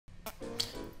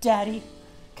Daddy,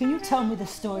 can you tell me the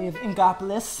story of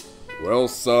Ingopolis? Well,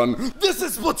 son, this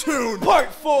is Splatoon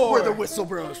Part 4! We're the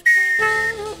Whistleblower.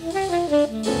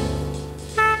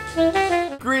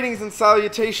 Greetings and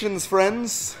salutations,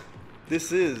 friends.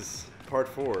 This is Part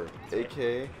 4,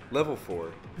 aka Level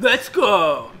 4. Let's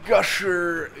go!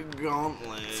 Gusher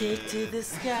Gauntlet. Take to the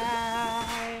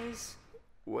skies.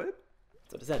 What?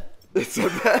 That's what it said. It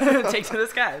said that? Take to the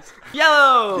skies.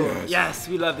 Yellow! Yes. Yes,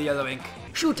 we love the yellow ink.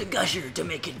 Shoot a gusher to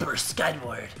make it burst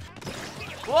skyward.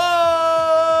 Whoa!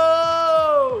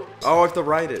 Oh, I have to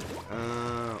write it.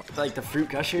 Like the fruit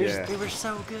gushers? Yeah. They were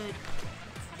so good.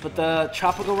 But the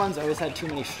tropical ones always had too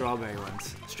many strawberry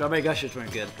ones. Strawberry gushers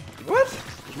weren't good. What?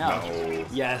 No.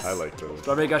 Yes. I like those.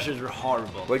 Strawberry gushers were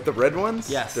horrible. Like the red ones?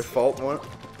 Yes. Default one?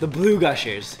 The blue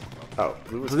gushers. Oh,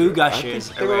 blue was Blue good. gushers.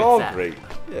 They were all great.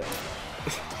 Yeah.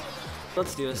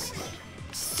 Let's do this.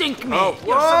 Sink me! Oh,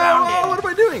 You're whoa, surrounded! what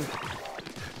am I doing?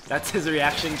 That's his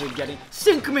reaction to getting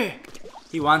sink me!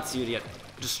 He wants you to get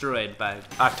destroyed by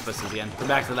octopuses again. We're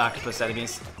back to the octopus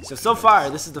enemies. So far,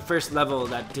 this is the first level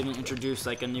that didn't introduce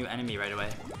like a new enemy right away.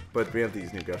 But we have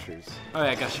these new gushers. Oh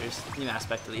yeah, gushers. New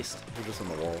aspect at least. They're just on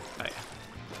the wall. Oh yeah.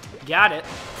 Got it.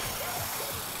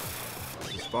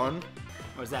 Spawn.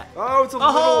 What was that? Oh, it's a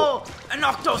little... An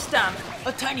octo stamp!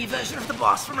 A tiny version of the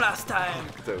boss from last time.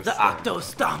 The octo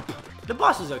stomp. The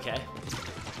boss was okay.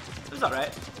 It was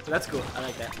alright. But that's cool. I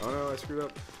like that. Oh no, I screwed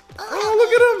up. Oh,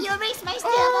 look at him! You erased my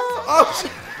style.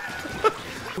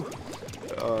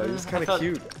 Oh, he's kind of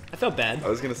cute. I felt bad. I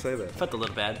was gonna say that. I felt a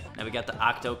little bad. Now we got the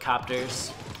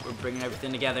octocopters. We're bringing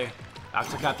everything together.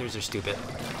 Octocopters are stupid.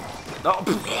 Oh!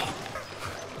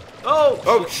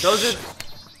 Oh!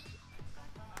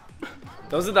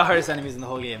 Those are the hardest enemies in the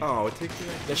whole game. Oh, it takes you.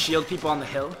 The shield people on the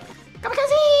hill.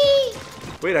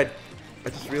 Kamikaze! Wait, I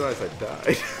just realized I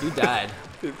died. You died.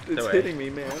 It's hitting me,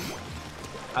 man.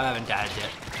 I haven't died yet.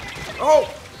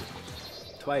 Oh!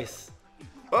 Twice.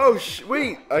 Oh,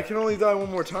 wait. I can only die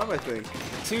one more time, I think.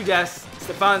 2 deaths.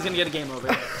 Stefan's gonna get a game over.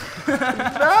 No!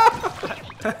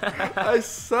 I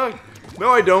suck.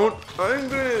 No, I don't. I'm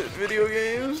good at video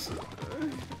games.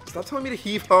 Stop telling me to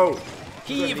heave ho.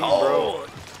 Heave ho!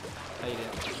 How you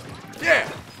doing? Yeah!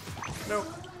 No.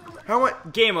 How am I?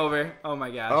 Game over. Oh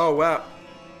my gosh. Oh, wow.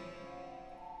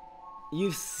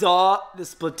 You saw the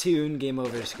Splatoon game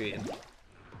over screen.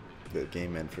 The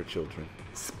game meant for children.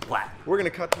 Splat. We're gonna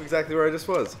cut to exactly where I just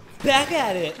was. Back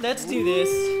at it. Let's do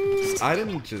this. I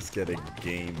didn't just get a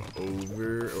game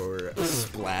over, or a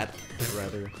splat,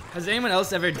 rather. Has anyone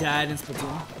else ever died in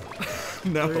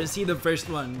Splatoon? No. Or is he the first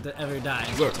one to ever die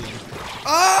in Look. Splatoon?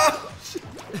 Ah!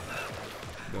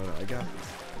 No, I got this.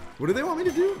 What do they want me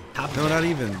to do? No, not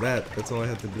even that. That's all I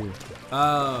had to do.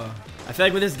 Oh. I feel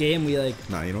like with this game, we like...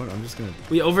 Nah, you know what? I'm just gonna...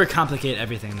 We overcomplicate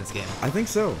everything in this game. I think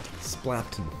so.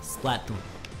 Splatoon. Splatoon.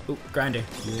 Ooh, grinder.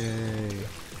 Yay.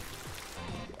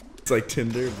 It's like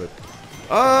Tinder, but...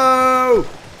 Oh!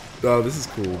 Oh, this is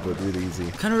cool, but really easy.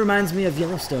 Kind of reminds me of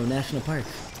Yellowstone National Park.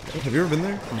 Have you ever been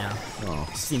there? No. Oh.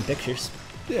 Just seen pictures.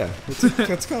 Yeah,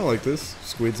 it's kind of like this.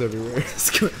 Squids everywhere.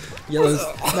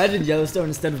 Imagine Yellowstone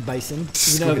instead of bison.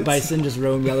 You know, if bison just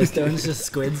roam Yellowstone, it's just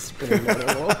squids. In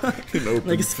open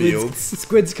like fields.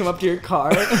 Squids come up to your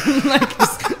car, like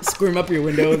just squirm up your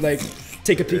window, like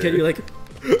take a peek at you, like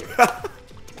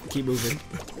keep moving.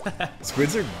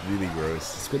 Squids are really gross.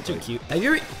 Squids are cute. Have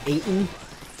you ever eaten?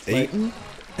 Eaten?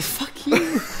 Fuck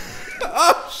you.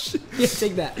 Oh shit. Yeah,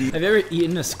 take that. Have you ever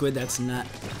eaten a squid that's not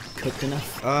cooked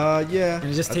enough? Yeah. And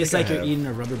it just tastes like you're eating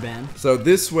a rubber band. So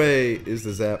this way is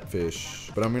the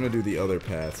zapfish, but I'm gonna do the other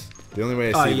path. The only way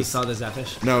I see Oh, you saw the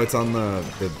zapfish? No, it's on the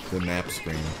map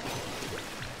screen.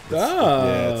 Oh.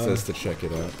 Yeah, it says to check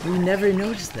it out. We never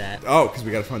noticed that. Oh, because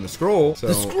we gotta find the scroll. So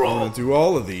the scroll! I'm gonna do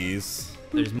all of these.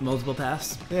 There's multiple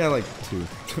paths? Yeah, like 2.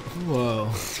 Whoa.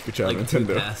 Good job, like Nintendo.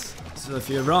 2 paths. So if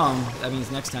you're wrong, that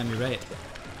means next time you're right.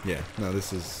 Yeah, no,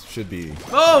 this should be...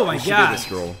 Oh my god! Should be the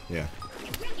scroll, yeah.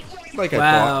 Like I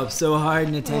wow, thought. so hard,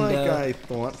 Nintendo. Like I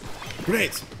thought.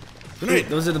 Grenades! Grenade!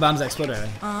 Those are the bombs that explode, right?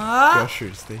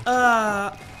 Gushers,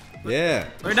 yeah.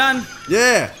 We're done!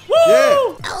 Yeah! Woo!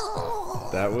 Yeah!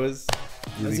 That was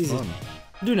really fun.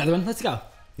 Do another one, let's go.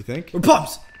 You think? We're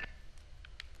pumped!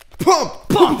 Pumped!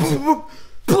 Pumped!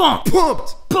 Pumped!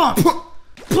 Pumped! Pumped!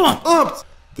 Pumped!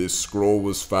 This scroll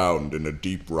was found in a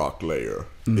deep rock layer.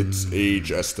 Its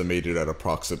age estimated at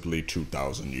approximately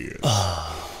 2,000 years.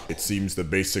 It seems the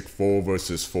basic 4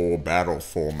 versus 4 battle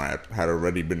format had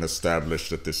already been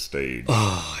established at this stage.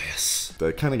 Oh, yes.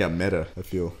 That kind of got meta, I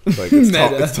feel. Like it's,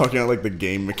 it's talking about like the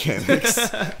game mechanics.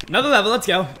 Another level, let's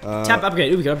go. Tap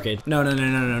upgrade. Ooh, we can upgrade. No.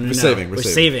 We're saving. We're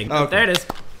saving. Oh, okay. There it is.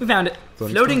 We found it.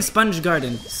 Floating sponge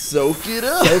garden. Soak it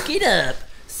up. Soak it up.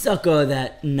 Suck all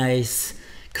that nice,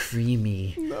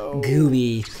 creamy,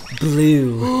 gooey,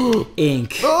 blue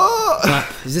ink.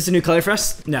 Is this a new color for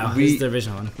us? No, this is the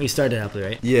original one. We started out blue,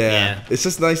 right? Yeah. It's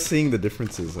just nice seeing the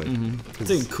differences. Like,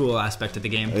 It's a cool aspect of the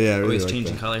game. Yeah, I really always like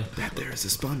changing that. color. There is a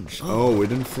sponge. Oh,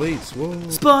 it inflates. Whoa.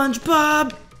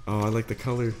 SpongeBob Oh, I like the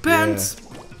color. pants.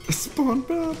 Yeah.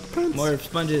 SpongeBob pants. More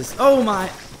sponges. Oh my.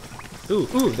 Ooh,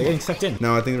 they're getting sucked in.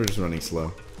 No, I think they're just running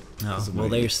slow. Oh, well,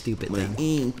 they're stupid then.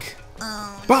 Ink.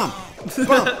 Bomb.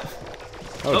 Bomb.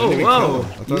 Oh,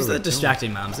 whoa. Use the that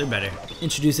distracting moms. They're better.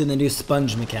 Introducing the new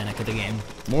sponge mechanic of the game.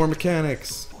 More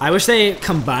mechanics. I wish they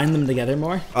combined them together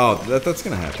more. Oh, that's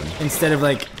gonna happen. Instead of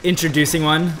like introducing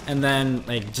one and then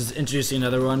like just introducing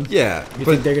another one. Yeah, You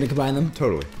but think they're gonna combine them?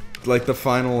 totally. Like the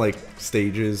final like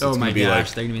stages. Oh it's my gonna be gosh,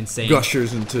 like they're gonna be insane.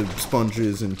 gushers into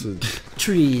sponges into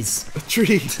Trees.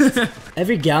 trees.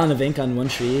 Every gallon of ink on one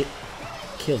tree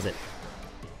kills it.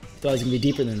 Thought it was gonna be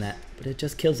deeper than that, but it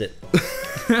just kills it.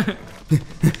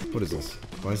 What is this?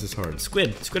 Why is this hard?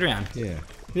 Squid around. Yeah.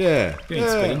 Yeah. You ain't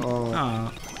squidding. Oh. Aw.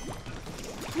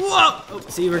 Whoa! Oh,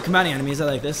 see, we're combining enemies. I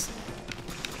like this.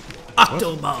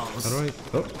 Octoballs. How do I?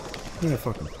 Oh. Yeah.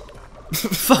 Fuck them.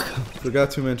 Fuck 'em.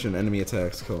 Forgot to mention enemy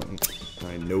attacks.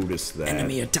 I noticed that.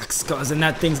 Enemy attacks cause, and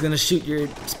that thing's gonna shoot your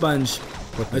sponge.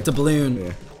 What the- It's a balloon.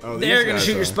 Yeah. Oh, They're these gonna guys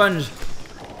shoot your are- sponge.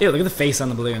 Ew, look at the face on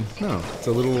the balloon. No, it's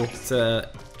a little. It's a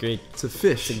great It's a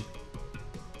fish.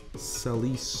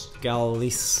 Salis.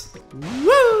 Galice.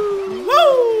 Woo!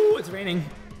 Woo! It's raining.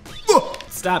 Oh,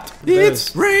 Stopped.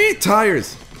 it's rain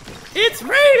tires. It's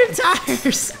raining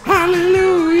tires.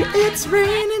 Hallelujah. It's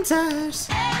raining tires.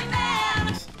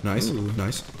 Nice.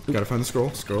 Nice. Gotta find the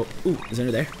scroll. Scroll. Ooh, is it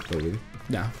under there? Oh, really?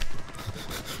 No.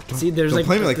 See, there's don't like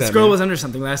play me the like that, scroll man. was under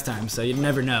something last time, so you'd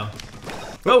never know.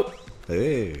 Oh!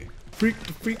 Hey. Freak.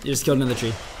 Freak. You just killed another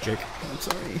tree. Jerk. I'm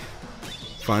sorry.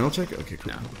 Final check. Okay.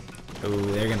 Cool. No. Oh,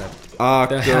 they're gonna.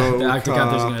 The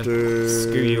Octocopter's gonna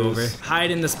screw you over.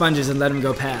 Hide in the sponges and let them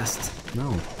go past. No,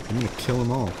 I'm gonna kill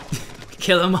them all.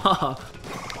 Kill them all.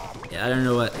 Yeah, I don't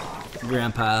know what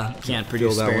Grandpa can't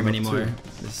produce that sperm one up, anymore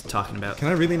too. is talking about. Can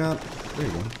I really not? There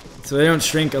you go. So they don't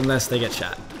shrink unless they get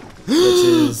shot. Which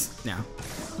is. No.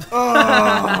 Oh,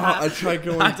 I tried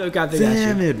going. Octocopter got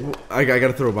Damn you. it! I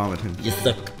gotta throw a bomb at him. You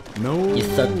suck. No. You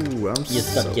suck. I'm You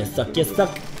suck, you suck, you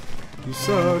suck. You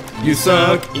suck. You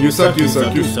suck. You suck. You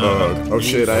suck. You suck. Oh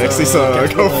shit! I actually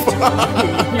suck. Oh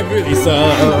fuck! You really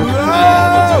suck.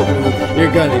 No!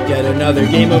 You're gonna get another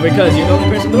game over because you're the only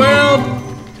person in the world.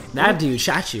 That dude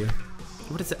shot you.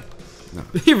 What is that? No.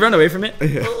 You run away from it?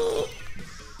 Yeah.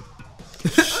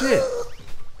 Shit!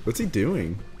 What's he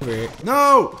doing? Wait.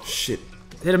 No! Shit!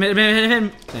 Hit him, hit him, hit him, hit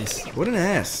him. Nice. What an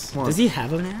ass! Come on. Does he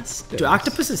have an ass? Do Yes.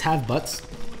 octopuses have butts?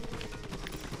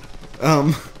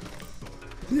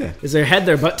 Yeah. Is their head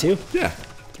their butt too? Yeah.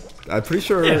 I'm pretty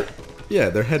sure. Yeah. Yeah,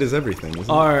 their head is everything. Isn't it?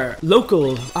 Our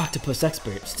local octopus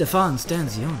expert, Stefan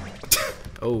Stanzione.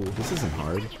 Oh. This isn't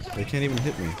hard. They can't even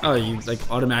hit me. Oh, you like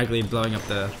automatically blowing up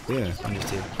the Yeah. sponges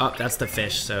too. Oh, that's the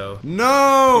fish, so.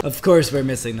 No! Of course we're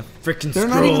missing the freaking They're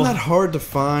scroll. not even that hard to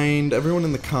find. Everyone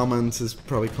in the comments is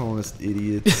probably calling us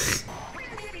idiots.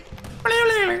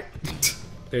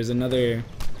 There's another.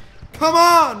 Come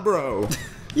on, bro!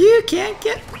 You can't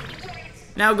get.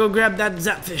 Now go grab that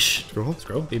zapfish. Scroll?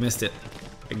 Scroll? You missed it.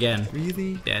 Again.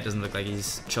 Really? Yeah, it doesn't look like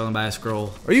he's chilling by a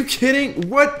scroll. Are you kidding?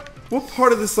 What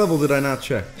part of this level did I not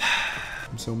check?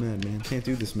 I'm so mad, man. Can't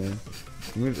do this, man.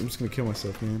 I'm just gonna kill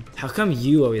myself, man. How come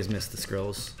you always miss the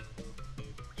scrolls?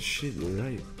 Shit, you're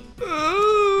right.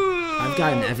 I've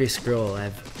gotten every scroll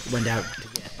I've went out to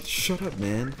get. Shut up,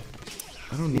 man.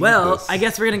 I don't need Well, this. I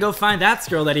guess we're gonna go find that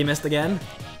scroll that he missed again.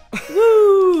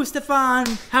 Woo, Stefan!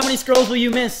 How many scrolls will you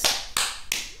miss?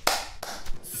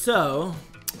 So,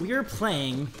 we are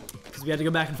playing because we had to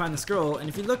go back and find the scroll, and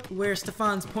if you look where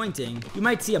Stefan's pointing, you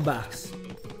might see a box.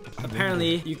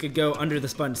 Apparently, you could go under the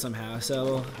sponge somehow,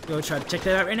 so go try to check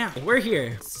that out right now. We're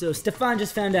here. So Stefan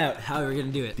just found out how we're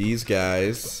gonna do it. These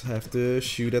guys have to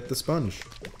shoot at the sponge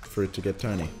for it to get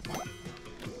tiny.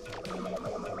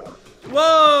 Whoa!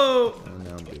 Oh,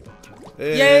 now I'm good.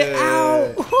 Yay, ow!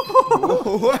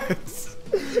 What?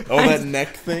 Oh, that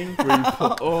neck thing where you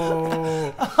pull.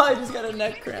 Oh, I just got a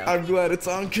neck cramp. I'm glad it's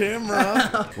on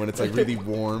camera. When it's like really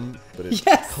warm, but it's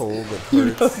Yes! cold, it You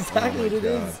hurts. know exactly what it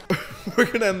is. We're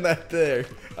gonna end that there.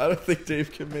 I don't think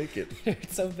Dave can make it.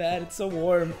 It's so bad, it's so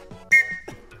warm.